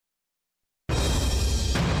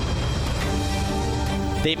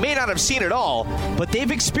They may not have seen it all, but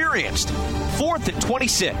they've experienced 4th and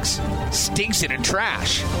 26, stinks it in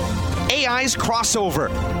trash, AI's crossover,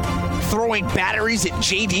 throwing batteries at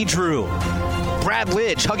J.D. Drew, Brad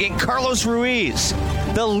Lidge hugging Carlos Ruiz,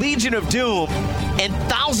 the Legion of Doom, and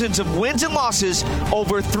thousands of wins and losses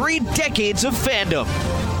over 3 decades of fandom.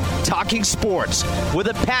 Talking sports with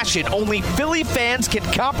a passion only Philly fans can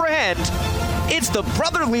comprehend. It's the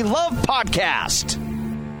Brotherly Love Podcast.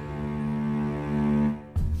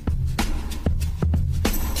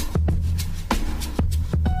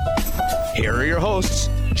 Here are your hosts,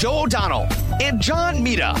 Joe O'Donnell and John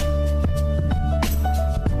Mita.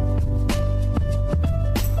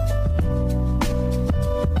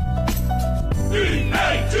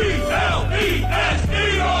 E-A-T-L-E-S-E-O!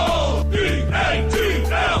 E-A-T-L-E-S-E-O!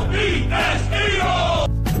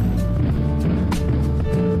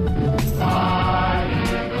 Fly,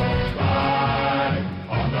 Eagles, fly,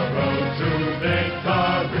 on the road to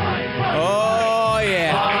victory. Oh,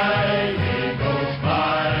 yeah. Fly, Eagles,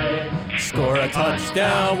 fly. Score a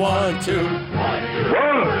touchdown, 1, 2. 1,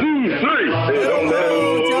 2, 3.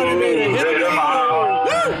 Johnny Mita, hit it.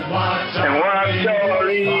 And watch our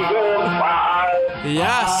Eagles fly.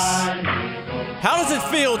 Yes. How does it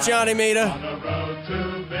feel, Johnny Mita?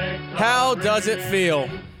 How does it feel?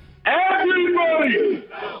 Everybody.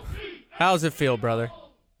 How does it feel, brother?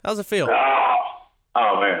 How's it feel?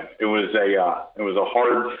 Oh man, it was a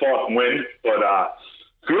hard fought win, but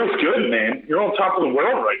feels good, man. You're on top of the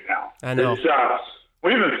world right now. I know.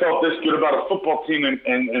 We haven't felt this good about a football team in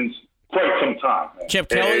quite some time. Man. Chip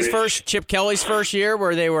Kelly's first year,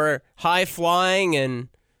 where they were high flying and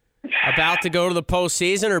about to go to the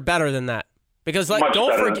postseason, or better than that? Because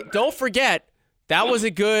don't forget that was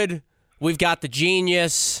a good. We've got the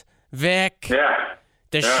genius, Vic,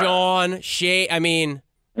 Deshaun, Shea. I mean,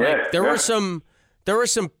 there were some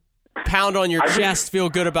pound on your chest, feel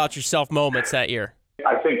good about yourself moments that year.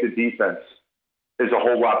 I think the defense is a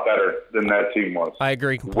whole lot better than that team was. I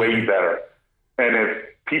agree completely. Way better. And if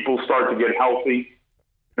people start to get healthy,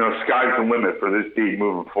 sky's the limit for this team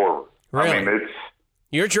moving forward. Really? I mean,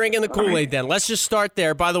 You're drinking the Kool-Aid then. Let's just start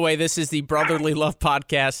there. By the way, this is the Brotherly Love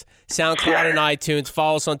Podcast, SoundCloud and iTunes.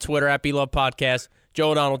 Follow us on Twitter at BLovePodcast.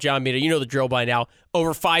 Joe O'Donnell, John Mita. You know the drill by now.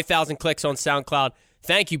 Over 5,000 clicks on SoundCloud.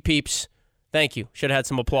 Thank you, peeps. Thank you. Should have had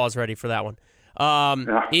some applause ready for that one.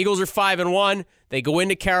 Eagles are 5-1. They go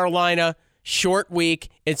into Carolina. Short week.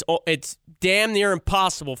 It's damn near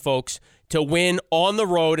impossible, folks, to win on the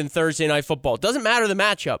road in Thursday Night Football. It doesn't matter the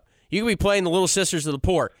matchup. You could be playing the Little Sisters of the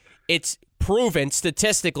Poor. It's proven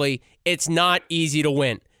statistically it's not easy to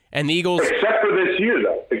win. And the Eagles... Except for this year,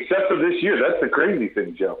 though. That's the crazy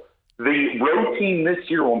thing, Joe. The road team this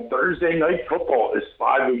year on Thursday Night Football is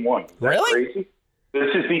 5-1. Is that really? Crazy? This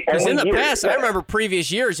is the only Because in the year. past, I remember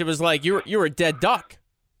previous years, it was like you were a dead duck.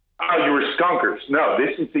 Oh, you were skunkers. No,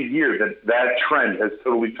 this is the year that trend has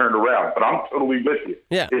totally turned around. But I'm totally with you.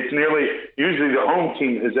 Yeah. It's usually the home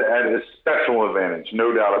team is at a special advantage,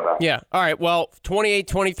 no doubt about it. Yeah. All right, well,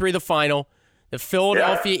 28-23 the final. The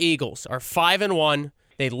Philadelphia Eagles are 5-1.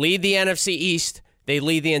 They lead the NFC East. They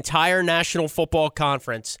lead the entire National Football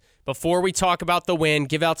Conference. Before we talk about the win,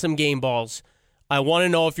 give out some game balls. I want to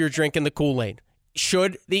know if you're drinking the Kool-Aid.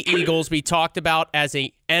 Should the Eagles be talked about as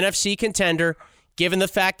a NFC contender, given the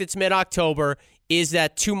fact it's mid-October? Is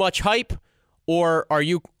that too much hype, or are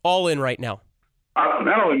you all in right now?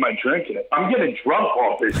 Not only am I drinking it, I'm getting drunk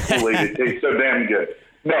off this Kool-Aid. It tastes so damn good.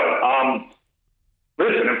 No,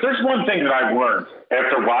 listen, if there's one thing that I've learned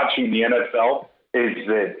after watching the NFL is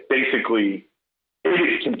that basically it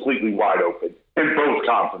is completely wide open in both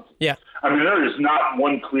conferences. Yeah. I mean, there is not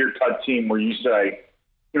one clear-cut team where you say,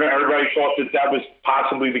 everybody thought that was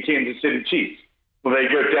possibly the Kansas City Chiefs. Well, they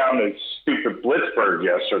go down to stupid Blitzburg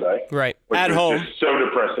yesterday. Right. Which At was home. just so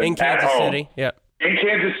depressing. In Kansas City. Yeah. In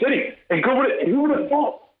Kansas City. And who would have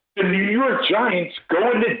thought? The New York Giants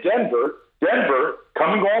going to Denver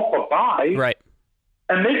coming off a bye. Right.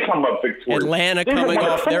 And they come up victorious. Atlanta coming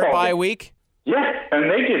off their bye week. Yeah, and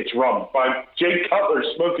they get drummed by Jay Cutler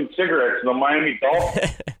smoking cigarettes in the Miami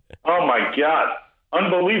Dolphins. Oh, my God.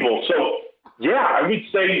 Unbelievable. So, yeah, I would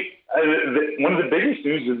say one of the biggest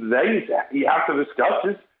news of the day is that you have to discuss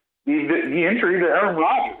is the injury to Aaron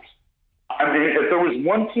Rodgers. I mean, if there was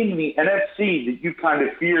one team in the NFC that you kind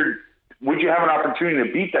of feared, would you have an opportunity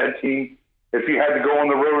to beat that team if you had to go on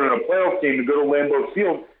the road in a playoff game to go to Lambeau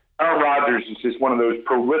Field? Aaron Rodgers is just one of those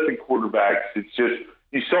prolific quarterbacks. It's just,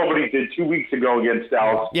 you saw what he did 2 weeks ago against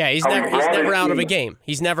Dallas. Yeah, he's never out of a game.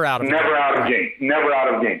 He's never out of a game. Never out of a game. Never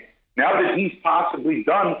out of a game. Now that he's possibly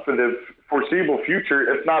done for the foreseeable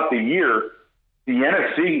future, if not the year, the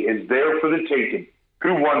NFC is there for the taking.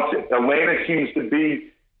 Who wants it? Atlanta seems to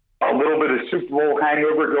be a little bit of Super Bowl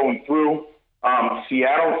hangover going through.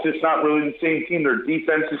 Seattle's just not really the same team. Their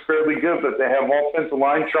defense is fairly good, but they have offensive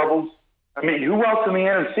line troubles. I mean, who else in the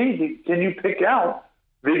NFC can you pick out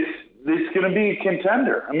that's going to be a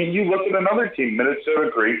contender? I mean, you look at another team, Minnesota,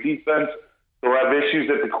 great defense. They'll have issues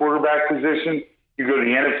at the quarterback position. You go to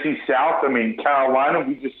the NFC South. I mean, Carolina,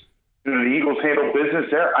 the Eagles handle business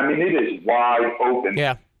there. I mean, it is wide open.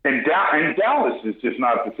 Yeah. And Dallas is just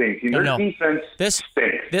not the same team. Their defense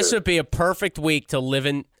stinks. This would be a perfect week to live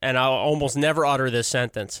in, and I'll almost never utter this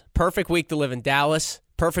sentence. Perfect week to live in Dallas.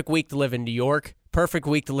 Perfect week to live in New York. Perfect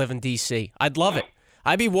week to live in D.C. I'd love it.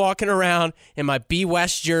 I'd be walking around in my B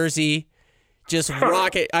West jersey, just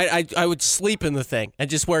rock it. I would sleep in the thing and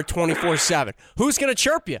just wear it 24/7. Who's going to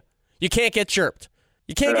chirp you? You can't get chirped.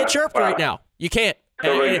 You can't get chirped right now. You can't.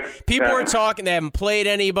 And people are talking. They haven't played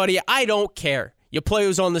anybody. I don't care. You play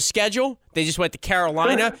who's on the schedule. They just went to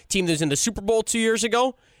Carolina, team that was in the Super Bowl 2 years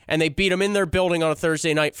ago, and they beat them in their building on a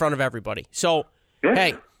Thursday night in front of everybody. So,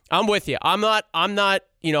 hey, I'm with you. I'm not,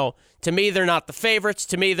 to me, they're not the favorites.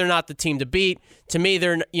 To me, they're not the team to beat. To me,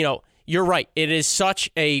 you're right. It is such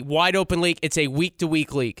a wide open league. It's a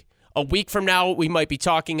week-to-week league. A week from now, we might be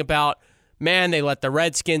talking about, man, they let the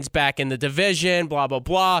Redskins back in the division, blah, blah,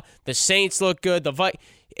 blah. The Saints look good.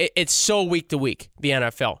 It's so week-to-week, the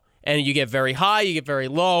NFL. And you get very high, you get very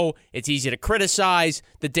low. It's easy to criticize.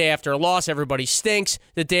 The day after a loss, everybody stinks.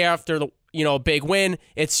 The day after a big win,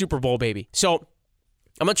 it's Super Bowl, baby. So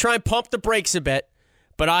I'm going to try and pump the brakes a bit,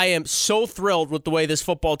 but I am so thrilled with the way this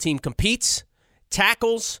football team competes,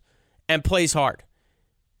 tackles, and plays hard.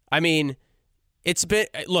 I mean,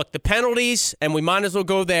 look, the penalties, and we might as well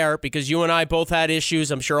go there because you and I both had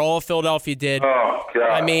issues. I'm sure all of Philadelphia did. Oh, God.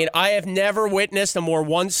 I mean, I have never witnessed a more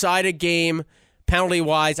one-sided game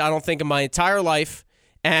penalty-wise, I don't think, in my entire life.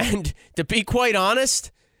 And to be quite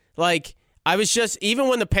honest, I was just, even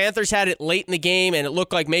when the Panthers had it late in the game and it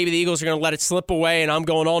looked like maybe the Eagles are going to let it slip away and I'm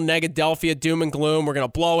going all Negadelphia, doom and gloom, we're going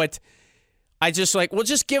to blow it. I just we'll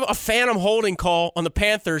just give a phantom holding call on the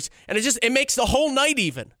Panthers, and it makes the whole night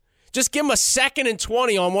even. Just give them a 2nd and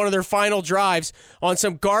 20 on one of their final drives on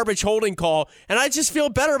some garbage holding call, and I just feel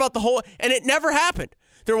better about the whole, and it never happened.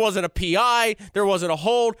 There wasn't a PI. There wasn't a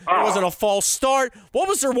hold. There wasn't a false start. What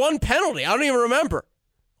was their one penalty? I don't even remember.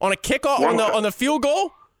 On a kickoff, on the field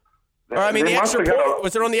goal? Or, I mean, the extra point?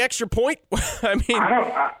 Was it on the extra point? I mean,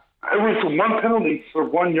 it was one penalty for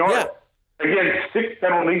 1 yard. Yeah. Again, 6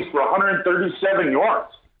 penalties for 137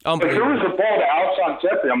 yards. If there was a ball to Alshon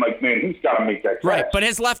Jeffrey, I'm like, man, he's got to make that catch. Right, but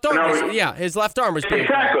his left arm was being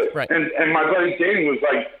exactly. Right. And my buddy Danny was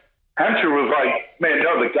like, Hunter was like, man,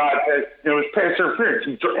 no, the guy, it was pass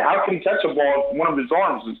interference. How can he catch a ball if one of his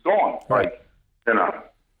arms is gone? Right.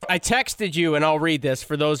 I texted you, and I'll read this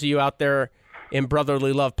for those of you out there in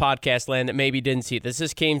Brotherly Love podcast land that maybe didn't see it.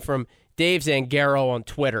 This came from Dave Zangaro on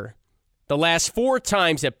Twitter. The last 4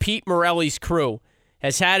 times that Pete Morelli's crew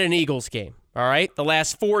has had an Eagles game, all right? The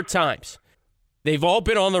last 4 times. They've all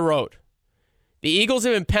been on the road. The Eagles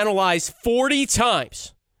have been penalized 40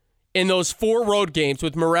 times in those 4 road games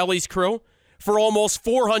with Morelli's crew for almost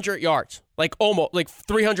 400 yards. Almost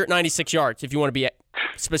 396 yards, if you want to be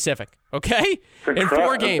specific, okay? In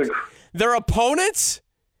 4 games. Their opponents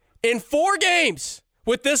in 4 games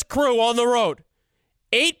with this crew on the road,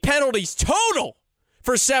 8 penalties total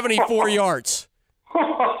for 74 yards.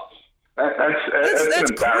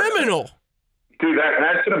 That's criminal. Dude,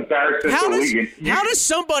 that's an embarrassment to the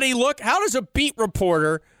league. How does a beat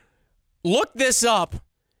reporter look this up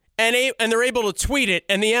and they're able to tweet it,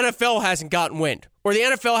 and the NFL hasn't gotten wind, or the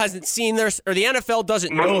NFL hasn't seen this, or the NFL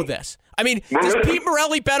doesn't know this? I mean, does Pete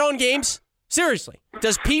Morelli bet on games? Seriously,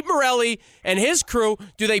 does Pete Morelli and his crew,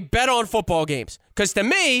 do they bet on football games? Because to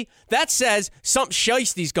me, that says something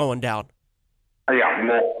shystie's going down. Yeah,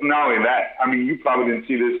 well, not only that, I mean, you probably didn't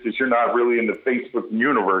see this because you're not really in the Facebook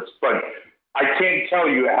universe, but I can't tell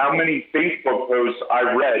you how many Facebook posts I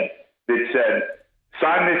read that said,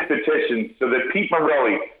 sign this petition so that Pete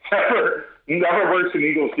Morelli never works an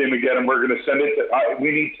Eagles game again, and we're going to send it to,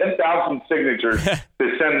 we need 10,000 signatures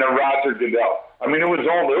to send to Roger Goodell. I mean, it was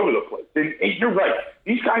all over the place. And you're right.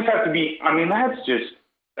 These guys have to be, I mean, that's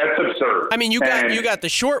absurd. I mean, you got the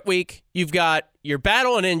short week. You've got your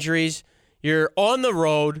battle and injuries. You're on the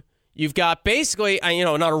road. You've got basically,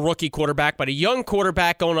 not a rookie quarterback, but a young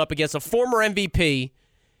quarterback going up against a former MVP,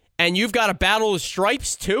 and you've got a battle of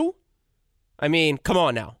stripes too? I mean, come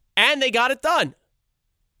on now. And they got it done.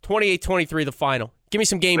 28-23 the final. Give me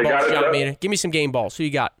some game balls, John Mita. Give me some game balls. Who you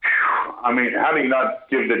got? I mean, how do you not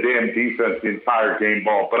give the damn defense the entire game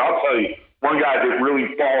ball? But I'll tell you, one guy that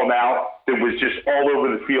really fallen out, that was just all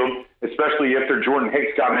over the field, especially after Jordan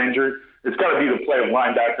Hicks got injured. It's got to be the play of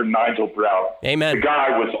linebacker Nigel Brown. Amen. The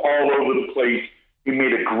guy was all over the place. He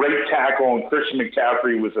made a great tackle on Christian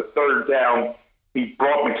McCaffrey. It was a third down. He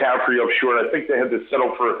brought McCaffrey up short. I think they had to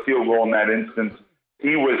settle for a field goal in that instance.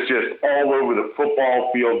 He was just all over the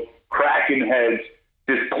football field, cracking heads,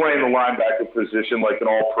 just playing the linebacker position like an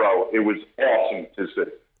all-pro. It was awesome to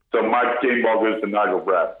see. So my game ball goes to Nigel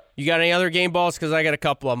Brown. You got any other game balls? Because I got a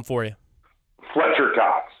couple of them for you. Fletcher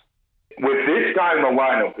Cox. With this guy in the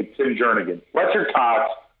lineup, with Tim Jernigan, Fletcher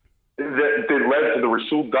Cox, that led to the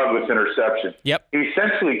Rasul Douglas interception. Yep. He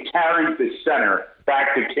essentially carried the center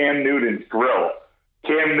back to Cam Newton's grill.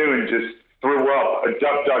 Cam Newton just threw up a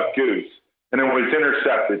duck goose, and it was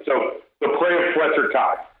intercepted. So the play of Fletcher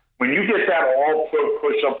Cox, when you get that all-pro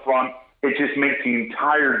push up front, it just makes the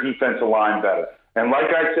entire defensive line better. And like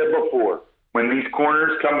I said before, when these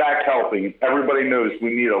corners come back healthy, everybody knows we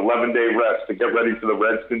need an 11-day rest to get ready for the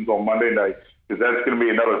Redskins on Monday night, because that's going to be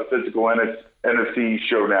another physical NFC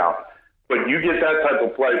showdown. But you get that type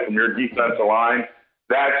of play from your defensive line,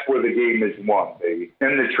 that's where the game is won, baby,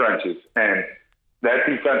 in the trenches. And that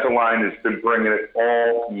defensive line has been bringing it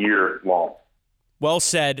all year long. Well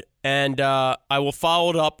said. And I will follow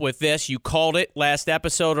it up with this. You called it last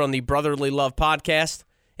episode on the Brotherly Love podcast.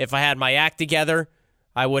 If I had my act together,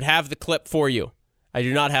 I would have the clip for you. I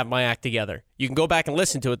do not have my act together. You can go back and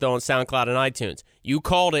listen to it, though, on SoundCloud and iTunes. You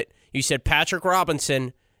called it. You said Patrick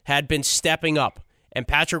Robinson had been stepping up. And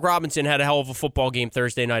Patrick Robinson had a hell of a football game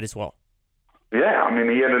Thursday night as well. Yeah, I mean,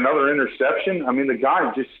 he had another interception. I mean, the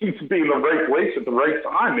guy just seems to be in the right place at the right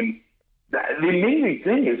time. And the amazing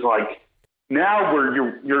thing is, like, now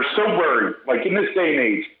you're so worried. Like, in this day and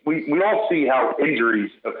age, we all see how injuries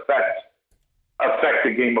affect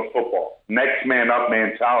the game of football. Next man up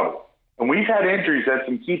mentality. And we've had injuries at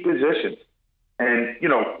some key positions. And, you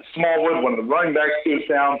know, Smallwood, when the running backs goes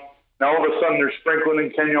down, now all of a sudden they're sprinkling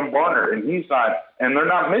in Kenyon Barner, and he's not, and they're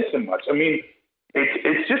not missing much. I mean,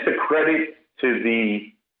 it's just a credit to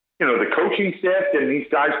the coaching staff getting these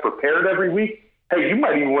guys prepared every week. Hey, you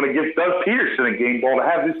might even want to give Doug Peterson a game ball to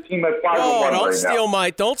have this team at 5-1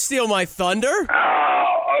 Don't steal my thunder. All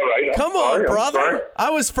right. Come on, brother. I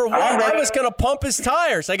was going to pump his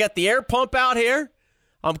tires. I got the air pump out here.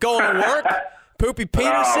 I'm going to work. Poopy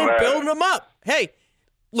Peterson building him up. Hey,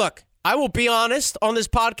 look, I will be honest on this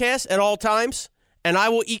podcast at all times, and I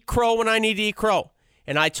will eat crow when I need to eat crow.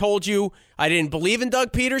 And I told you I didn't believe in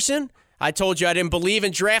Doug Peterson. I told you I didn't believe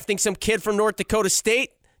in drafting some kid from North Dakota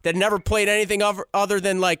State that never played anything other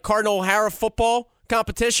than like Cardinal O'Hara football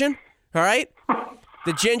competition. All right?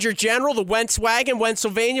 The Ginger General, the Wentz wagon,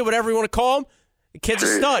 Wentzylvania, whatever you want to call him. The kid's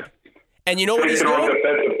a stud. And you know what he's doing?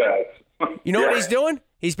 You know what he's doing?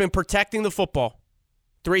 He's been protecting the football.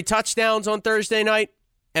 3 touchdowns on Thursday night,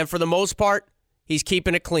 and for the most part, he's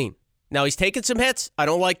keeping it clean. Now, he's taking some hits. I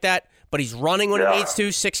don't like that, but he's running when he needs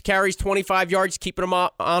to. 6 carries, 25 yards, keeping him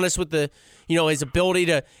honest with his ability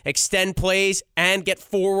to extend plays and get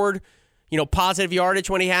forward, positive yardage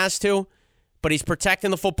when he has to. But he's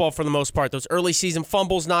protecting the football for the most part. Those early season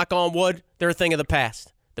fumbles, knock on wood, they're a thing of the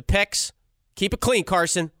past. The picks, keep it clean,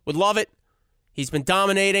 Carson. Would love it. He's been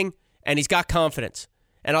dominating, and he's got confidence.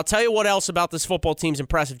 And I'll tell you what else about this football team's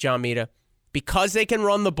impressive, John Mita. Because they can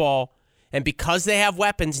run the ball and because they have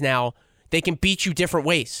weapons now, they can beat you different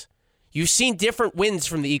ways. You've seen different wins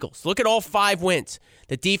from the Eagles. Look at all 5 wins.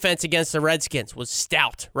 The defense against the Redskins was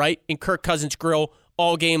stout, right? In Kirk Cousins' grill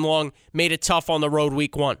all game long, made it tough on the road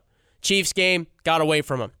week 1. Chiefs game, got away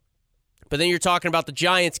from them. But then you're talking about the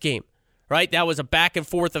Giants game, right? That was a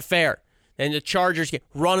back-and-forth affair. And the Chargers game,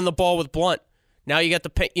 running the ball with Blunt. Now you got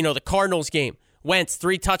the Cardinals game. Wentz,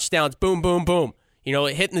 3 touchdowns, boom, boom, boom.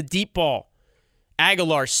 Hitting the deep ball.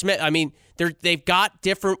 Aguilar, Smith. I mean, they've got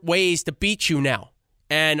different ways to beat you now.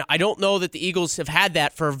 And I don't know that the Eagles have had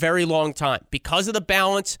that for a very long time because of the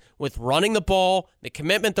balance with running the ball, the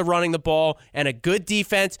commitment to running the ball, and a good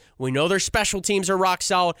defense. We know their special teams are rock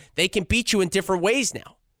solid. They can beat you in different ways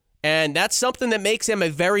now. And that's something that makes them a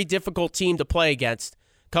very difficult team to play against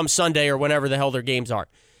come Sunday or whenever the hell their games are.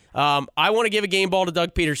 I want to give a game ball to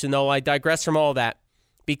Doug Peterson, though. I digress from all of that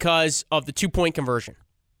because of the 2-point conversion.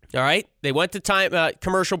 All right? They went to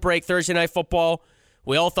commercial break Thursday Night Football.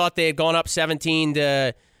 We all thought they had gone up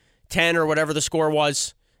 17-10 or whatever the score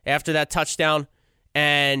was after that touchdown.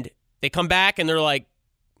 And they come back and they're like,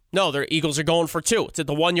 no, their Eagles are going for 2. It's at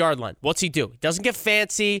the 1-yard line. What's he do? He doesn't get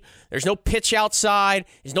fancy. There's no pitch outside.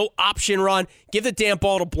 There's no option run. Give the damn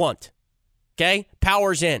ball to Blunt. Okay?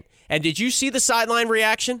 Powers in. And did you see the sideline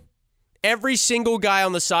reaction? Every single guy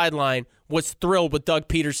on the sideline was thrilled with Doug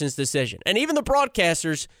Peterson's decision. And even the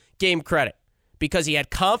broadcasters gave him credit because he had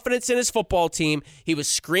confidence in his football team. He was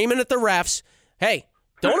screaming at the refs, hey,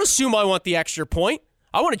 don't assume I want the extra point.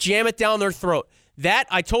 I want to jam it down their throat. That,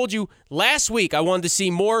 I told you last week, I wanted to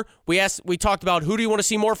see more. We talked about who do you want to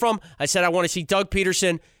see more from? I said I want to see Doug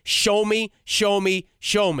Peterson. Show me, show me,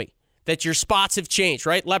 show me that your spots have changed,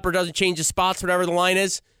 right? Leopard doesn't change his spots, whatever the line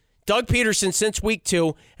is. Doug Peterson since week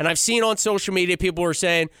 2, and I've seen on social media people are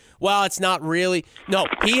saying, well, it's not really. No,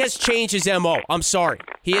 he has changed his MO. I'm sorry.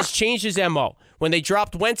 He has changed his MO. When they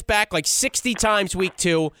dropped Wentz back like 60 times week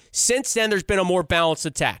 2, since then there's been a more balanced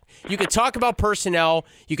attack. You could talk about personnel.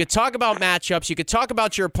 You could talk about matchups. You could talk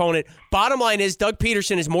about your opponent. Bottom line is Doug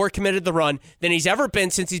Peterson is more committed to the run than he's ever been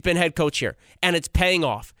since he's been head coach here, and it's paying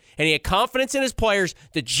off. And he had confidence in his players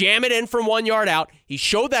to jam it in from 1 yard out. He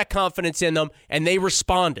showed that confidence in them, and they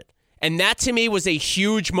responded. And that, to me, was a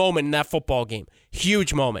huge moment in that football game.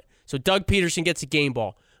 Huge moment. So Doug Peterson gets a game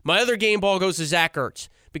ball. My other game ball goes to Zach Ertz.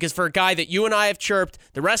 Because for a guy that you and I have chirped,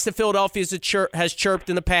 the rest of Philadelphia has chirped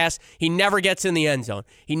in the past, he never gets in the end zone.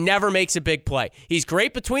 He never makes a big play. He's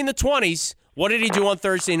great between the 20s. What did he do on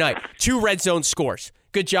Thursday night? 2 red zone scores.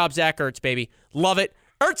 Good job, Zach Ertz, baby. Love it.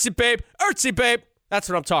 Ertzy, babe. Ertzy, babe. That's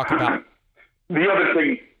what I'm talking about. The other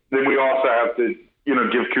thing that we also have to,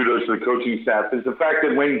 give kudos to the coaching staff is the fact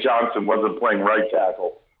that Wayne Johnson wasn't playing right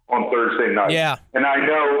tackle on Thursday night. Yeah. And I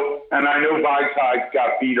know Vitae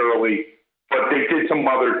got beat early, but they did some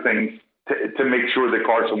other things to make sure that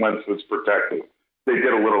Carson Wentz was protected. They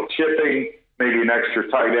did a little chipping, maybe an extra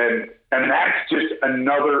tight end, and that's just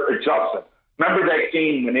another adjustment. Remember that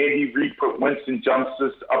game when Andy Reid put Winston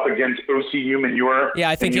Justice up against O.C. Umenyiora? Yeah,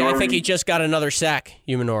 I think he just got another sack,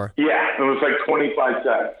 Umenyiora. Yeah, it was like 25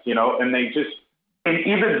 sacks, and they just – and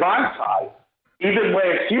even Vitae, even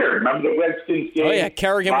last year, remember the Redskins game? Oh, yeah,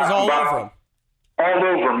 Kerrigan was all over him. All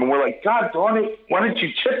over him, and we're like, God darn it, why don't you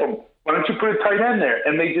chip him? Why don't you put a tight end there?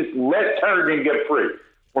 And they just let Kerrigan get free.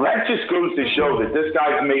 Well, that just goes to show that this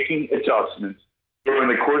guy's making adjustments during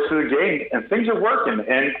the course of the game, and things are working.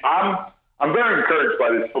 And I'm very encouraged by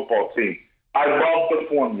this football team. I love the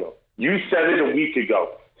formula. You said it a week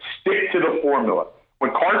ago. Stick to the formula. When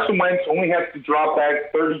Carson Wentz only has to drop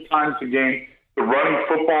back 30 times a game, they're running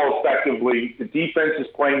football effectively. The defense is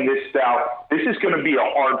playing this style. This is going to be a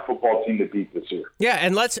hard football team to beat this year. Yeah,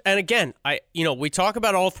 and again, we talk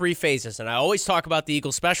about all 3 phases, and I always talk about the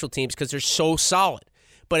Eagles special teams because they're so solid.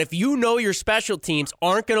 But if you know your special teams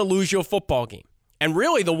aren't going to lose you a football game, and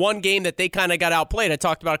really the one game that they kind of got outplayed, I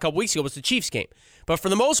talked about a couple weeks ago, was the Chiefs game. But for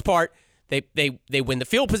the most part, they win the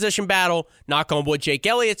field position battle. Knock on wood, Jake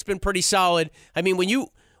Elliott's been pretty solid. I mean, when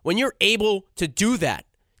you're able to do that,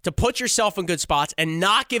 to put yourself in good spots and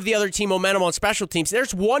not give the other team momentum on special teams,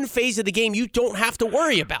 there's one phase of the game you don't have to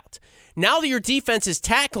worry about. Now that your defense is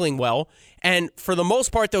tackling well, and for the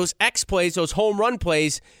most part, those X plays, those home run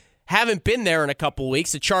plays, haven't been there in a couple of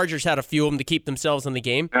weeks. The Chargers had a few of them to keep themselves in the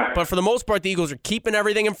game. But for the most part, the Eagles are keeping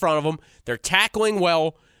everything in front of them. They're tackling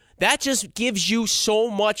well. That just gives you so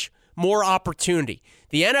much more opportunity.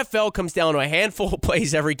 The NFL comes down to a handful of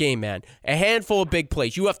plays every game, man. A handful of big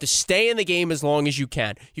plays. You have to stay in the game as long as you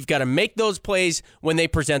can. You've got to make those plays when they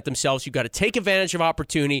present themselves. You've got to take advantage of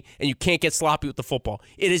opportunity, and you can't get sloppy with the football.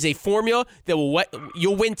 It is a formula that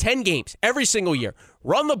you'll win 10 games every single year.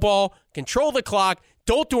 Run the ball, control the clock,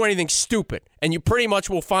 don't do anything stupid, and you pretty much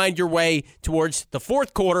will find your way towards the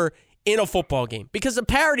fourth quarter in a football game. Because the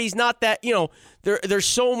parity's not that, there's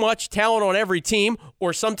so much talent on every team,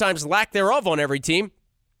 or sometimes lack thereof on every team,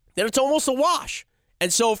 that it's almost a wash.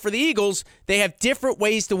 And so for the Eagles, they have different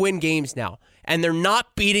ways to win games now, and they're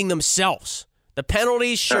not beating themselves. The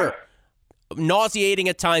penalties, sure, nauseating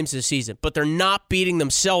at times this season, but they're not beating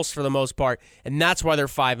themselves for the most part, and that's why they're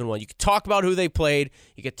 5-1. You could talk about who they played,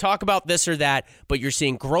 you could talk about this or that, but you're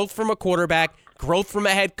seeing growth from a quarterback, growth from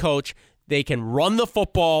a head coach. They can run the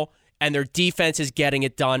football, and their defense is getting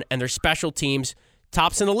it done, and their special teams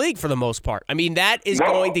tops in the league for the most part. I mean, that is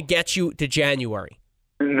going to get you to January.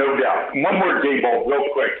 No doubt. One more game ball real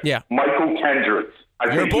quick. Yeah. Michael Kendricks.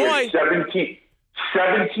 I think he had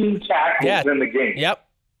 17 tackles in the game. Yep.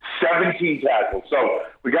 17 tackles. So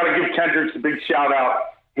we got to give Kendricks a big shout out.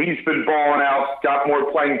 He's been balling out, got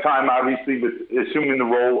more playing time, obviously, with assuming the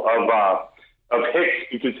role of Hicks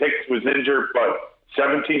because Hicks was injured, but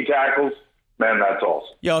 17 tackles. Man, that's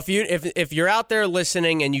awesome. Yo, if you're out there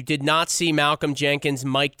listening and you did not see Malcolm Jenkins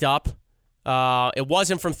mic'd up, it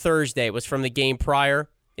wasn't from Thursday. It was from the game prior.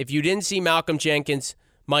 If you didn't see Malcolm Jenkins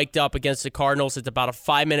mic'd up against the Cardinals, it's about a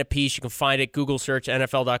 5-minute piece. You can find it, Google search,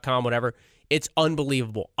 NFL.com, whatever. It's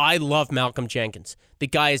unbelievable. I love Malcolm Jenkins. The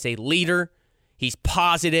guy is a leader. He's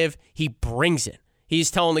positive. He brings it. He's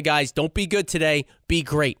telling the guys, don't be good today, be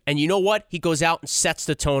great. And you know what? He goes out and sets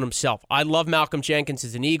the tone himself. I love Malcolm Jenkins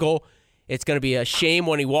as an Eagle. It's going to be a shame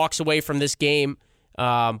when he walks away from this game,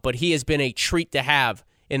 but he has been a treat to have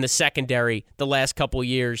in the secondary the last couple of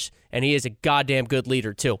years, and he is a goddamn good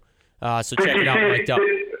leader, too. So check it out, Mic'd Up.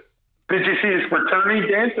 Did you see his fraternity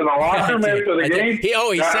dance in the locker room after the game?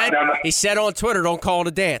 He said on Twitter, don't call it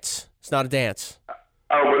a dance. It's not a dance.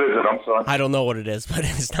 Oh, what is it? I'm sorry. I don't know what it is, but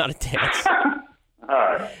it's not a dance. All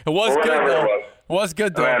right. It was good, though. It was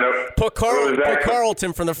good, though. Put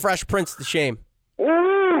Carlton from the Fresh Prince to shame. Ooh,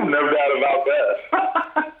 no doubt about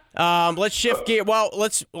that. Let's shift gear. Well,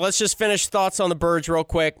 let's just finish thoughts on the Birds real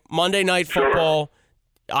quick. Monday Night Football.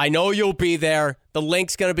 Sure. I know you'll be there. The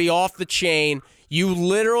link's going to be off the chain. You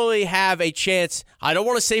literally have a chance. I don't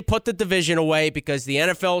want to say put the division away because the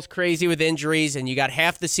NFL is crazy with injuries and you got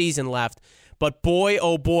half the season left. But boy,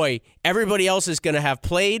 oh boy, everybody else is going to have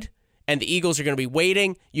played and the Eagles are going to be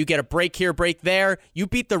waiting. You get a break here, break there. You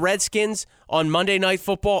beat the Redskins on Monday Night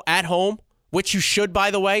Football at home, which you should,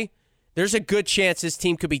 by the way. There's a good chance this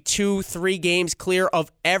team could be 2-3 games clear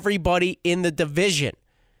of everybody in the division.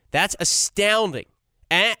 That's astounding.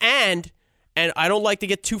 And I don't like to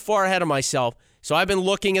get too far ahead of myself. So I've been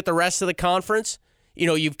looking at the rest of the conference. You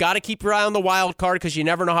know, you've got to keep your eye on the wild card because you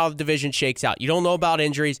never know how the division shakes out. You don't know about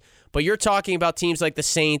injuries, but you're talking about teams like the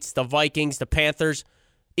Saints, the Vikings, the Panthers.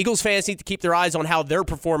 Eagles fans need to keep their eyes on how they're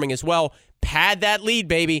performing as well. Pad that lead,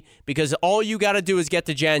 baby, because all you got to do is get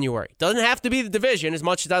to January. Doesn't have to be the division as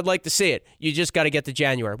much as I'd like to see it. You just got to get to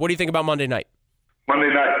January. What do you think about Monday night?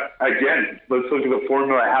 Monday night, again, let's look at the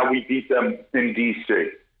formula, how we beat them in D.C.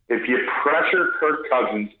 If you pressure Kirk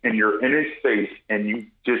Cousins and you're in his face and you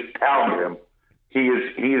just pound him, he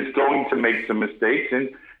is going to make some mistakes. And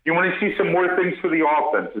you want to see some more things for the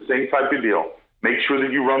offense, the same type of deal. Make sure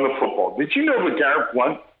that you run the football. Did you know that Garrett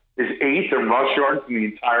Blount is 8th in rush yards in the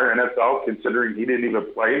entire NFL, considering he didn't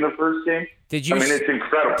even play in the first game? I mean, it's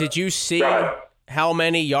incredible. Did you see how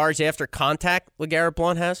many yards after contact LeGarrette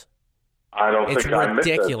Blount has? I don't think I missed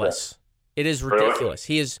that. It's ridiculous. It is ridiculous.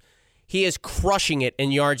 Really? He is crushing it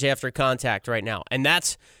in yards after contact right now. And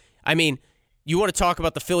that's, I mean, you want to talk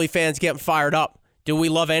about the Philly fans getting fired up. Do we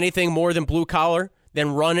love anything more than blue collar,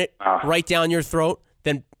 than run it right down your throat,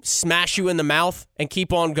 than smash you in the mouth and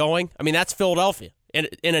keep on going? I mean, that's Philadelphia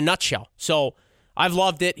in a nutshell. So I've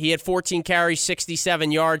loved it. He had 14 carries,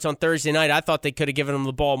 67 yards on Thursday night. I thought they could have given him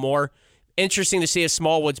the ball more. Interesting to see if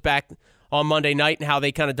Smallwood's back on Monday night and how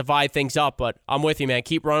they kind of divide things up. But I'm with you, man.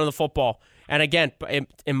 Keep running the football. And again,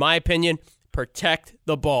 in my opinion, protect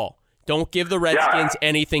the ball. Don't give the Redskins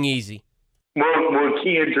anything easy. Well, a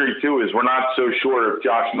key injury, too, is we're not so sure if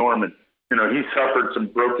Josh Norman, he suffered some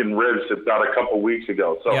broken ribs about a couple weeks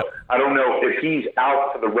ago. So I don't know if he's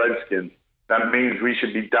out for the Redskins. That means we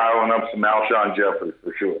should be dialing up some Alshon Jeffrey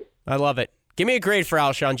for sure. I love it. Give me a grade for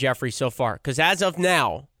Alshon Jeffrey so far, because as of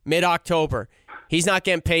now, mid-October, he's not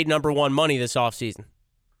getting paid number one money this offseason.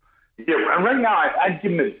 Yeah, right now I'd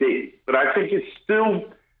give him a D, but I think it's too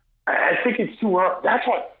early.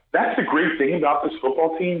 That's the great thing about this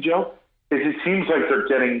football team, Joe, is it seems like they're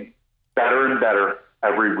getting better and better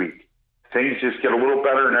every week. Things just get a little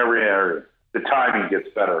better in every area. The timing gets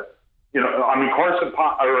better.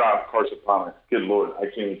 Carson Palmer, good Lord, I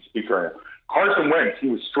can't even speak right now. Carson Wentz, he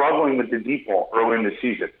was struggling with the deep ball early in the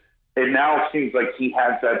season. It now seems like he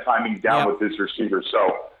has that timing down with his receivers. So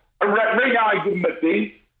right now I give him a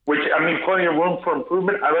D, which, plenty of room for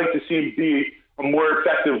improvement. I like to see him be a more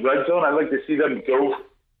effective red zone. I like to see them go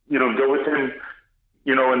with him,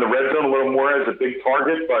 in the red zone a little more as a big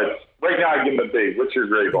target. But right now I give him a B. What's your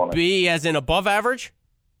grade on it? B as in above average?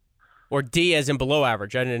 Or D as in below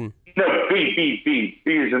average? I didn't... No, B. B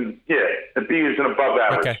is in, the B is in above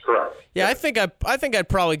average, okay. Correct. Yeah, I think I'd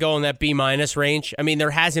probably go in that B- range. I mean,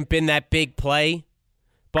 there hasn't been that big play,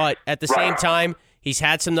 but at the same time, he's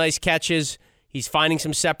had some nice catches. He's finding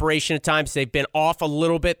some separation at times. They've been off a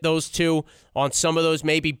little bit, those two, on some of those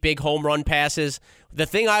maybe big home run passes. The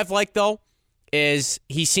thing I've liked, though, is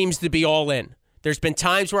he seems to be all in. There's been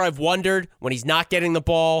times where I've wondered when he's not getting the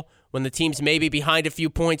ball, when the team's maybe behind a few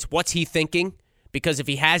points, what's he thinking? Because if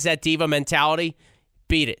he has that diva mentality,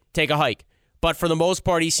 beat it. Take a hike. But for the most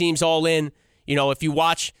part, he seems all in. If you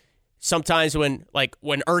watch sometimes when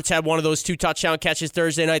Ertz had one of those 2 touchdown catches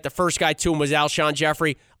Thursday night, the first guy to him was Alshon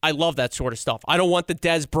Jeffrey. I love that sort of stuff. I don't want the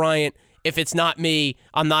Dez Bryant, if it's not me,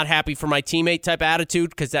 I'm not happy for my teammate type attitude,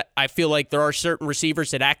 because I feel like there are certain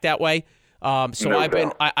receivers that act that way.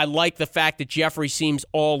 I like the fact that Jeffrey seems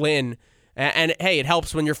all in. And hey, it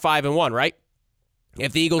helps when you're 5-1, right?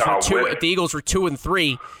 If the Eagles were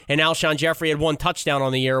 2-3, and Alshon Jeffrey had 1 touchdown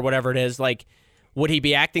on the year or whatever it is, Would he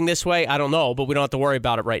be acting this way? I don't know, but we don't have to worry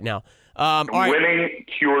about it right now. All right. Winning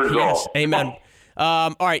cures Yes, all. amen.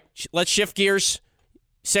 All right, let's shift gears.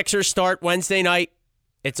 Sixers start Wednesday night.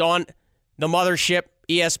 It's on the mothership,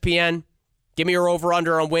 ESPN. Give me your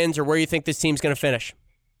over-under on wins or where you think this team's going to finish.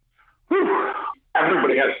 Whew.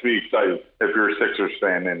 Everybody has to be excited if you're a Sixers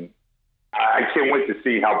fan, and I can't wait to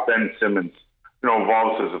see how Ben Simmons,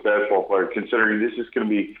 evolves as a basketball player, considering this is going to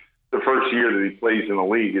be the first year that he plays in the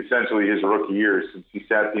league, essentially his rookie year since he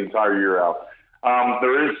sat the entire year out.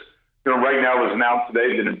 There is, right now it was announced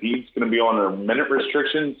today that Embiid's going to be on a minute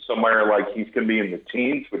restriction, somewhere like he's going to be in the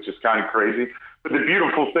teens, which is kind of crazy. But the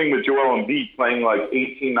beautiful thing with Joel Embiid playing like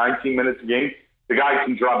 18, 19 minutes a game, the guy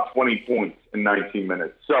can drop 20 points in 19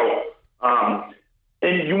 minutes. So,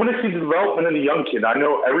 and you want to see the development of the young kid. I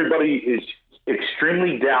know everybody is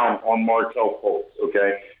extremely down on Markelle Fultz,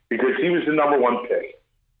 okay, because he was the number one pick.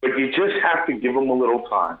 But you just have to give him a little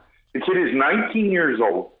time. The kid is 19 years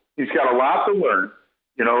old. He's got a lot to learn.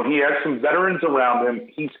 He has some veterans around him.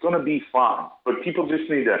 He's going to be fine. But people just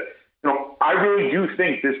need to, I really do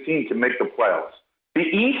think this team can make the playoffs. The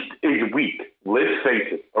East is weak. Let's face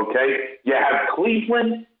it, okay? You have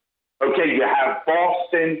Cleveland, okay? You have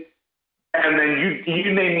Boston, and then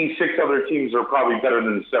you name me 6 other teams that are probably better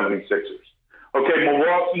than the 76ers. Okay,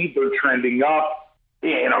 Milwaukee, they're trending up.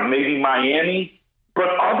 Maybe Miami. But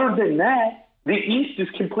other than that, the East is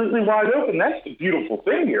completely wide open. That's the beautiful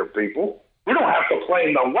thing here, people. We don't have to play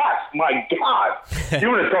in the West. My God. You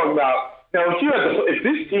want to talk about, if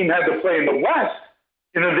this team had to play in the West,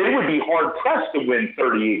 they would be hard-pressed to win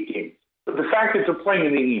 38 games. But the fact that they're playing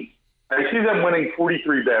in the East, I see them winning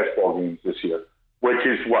 43 basketball games this year, which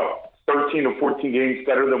is, 13 or 14 games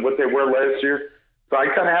better than what they were last year. So I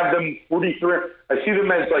kind of have them 43. I see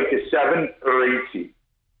them as like a 7 or 8 seed.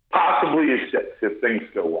 Possibly a 6 if things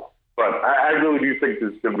go well. But I really do think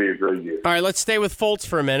this is going to be a great year. All right, let's stay with Fultz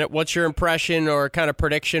for a minute. What's your impression or kind of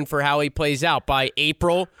prediction for how he plays out? By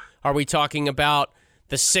April, are we talking about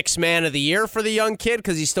the 6th man of the year for the young kid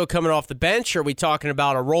because he's still coming off the bench? Are we talking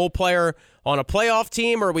about a role player on a playoff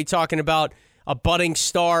team? Or are we talking about a budding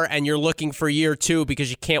star and you're looking for year 2 because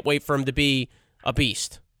you can't wait for him to be a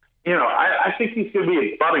beast? I think he's going to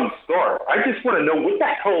be a budding star. I just want to know what the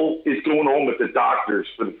hell is going on with the doctors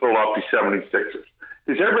for the Philadelphia 76ers.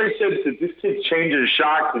 Because everybody says that this kid's changing his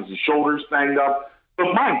shot because his shoulder's banged up.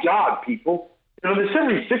 But my God, people, the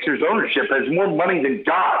 76ers ownership has more money than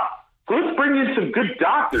God. So let's bring in some good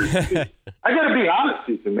doctors. I got to be honest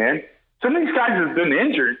with you, man. Some of these guys have been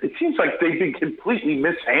injured. It seems like they've been completely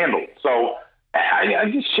mishandled. So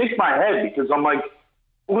I just shake my head because I'm like,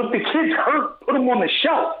 well, if the kid's hurt, put him on the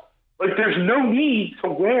shelf. Like, there's no need to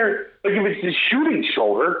wear, like, if it's his shooting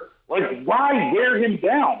shoulder, like, why wear him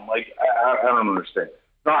down? Like, I don't understand.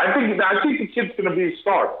 No, I think the kid's going to be a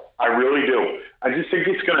star. I really do. I just think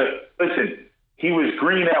it's going to, listen, he was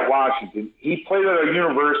green at Washington. He played at a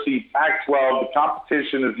university, Pac-12. The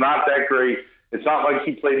competition is not that great. It's not like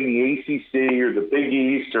he played in the ACC or the Big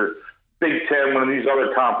East or Big Ten, one of these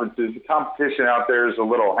other conferences. The competition out there is a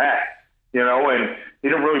little hack, and he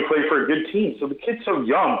didn't really play for a good team. So the kid's so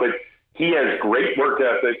young, but he has great work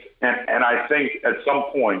ethic, and I think at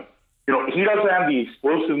some point, he doesn't have the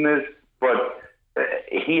explosiveness, but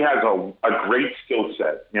he has a great skill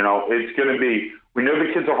set. It's going to be, we know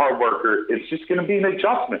the kid's a hard worker. It's just going to be an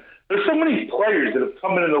adjustment. There's so many players that have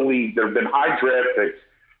come into the league that have been high draft picks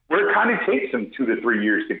where it kind of takes them 2 to 3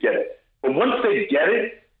 years to get it. But once they get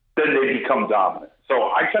it, then they become dominant.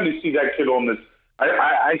 So I kind of see that kid on this.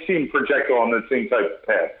 I see him project on the same type of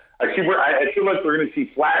path. I feel like we're going to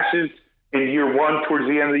see flashes in year 1 towards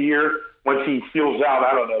the end of the year. Once he feels out,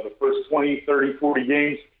 I don't know, the first 20, 30, 40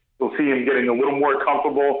 games, we'll see him getting a little more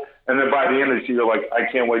comfortable. And then by the end of this year, I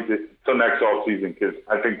can't wait till next offseason because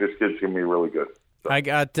I think this kid's going to be really good. So, I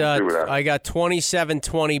got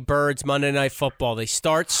 27-20 Birds Monday Night Football. They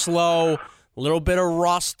start slow, a little bit of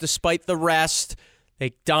rust despite the rest.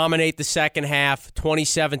 They dominate the second half,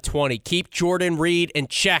 27-20. Keep Jordan Reed in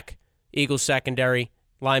check, Eagles secondary.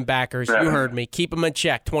 Linebackers, you heard me. Keep them in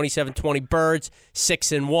check. 27-20 Birds,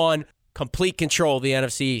 6-1. Complete control of the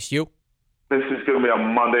NFC East. You? This is going to be a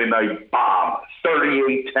Monday night bomb.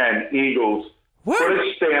 38-10 Eagles. What? Put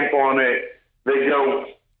a stamp on it. They're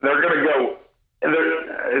going to go. And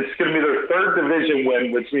it's going to be their 3rd division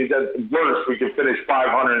win, which means at worst we can finish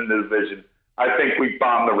 500 in the division. I think we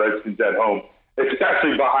bomb the Redskins at home,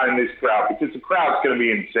 especially behind this crowd, because the crowd's going to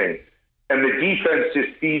be insane. And the defense just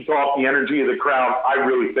feeds off the energy of the crowd. I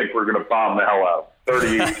really think we're going to bomb the hell out.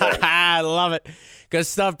 38-10. I love it. Good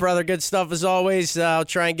stuff, brother. Good stuff as always. I'll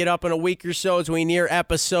try and get up in a week or so as we near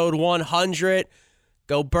episode 100.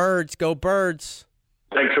 Go Birds. Go Birds.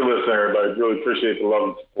 Thanks for listening, everybody. Really appreciate the love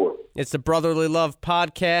and support. It's the Brotherly Love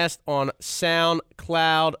Podcast on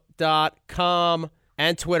SoundCloud.com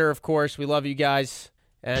and Twitter, of course. We love you guys,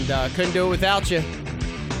 and couldn't do it without you.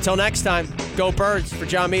 Until next time, go Birds. For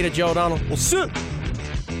John Mita, Joe O'Donnell. We'll see you.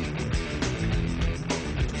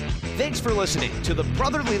 Thanks for listening to the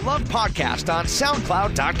Brotherly Love Podcast on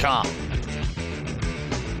SoundCloud.com.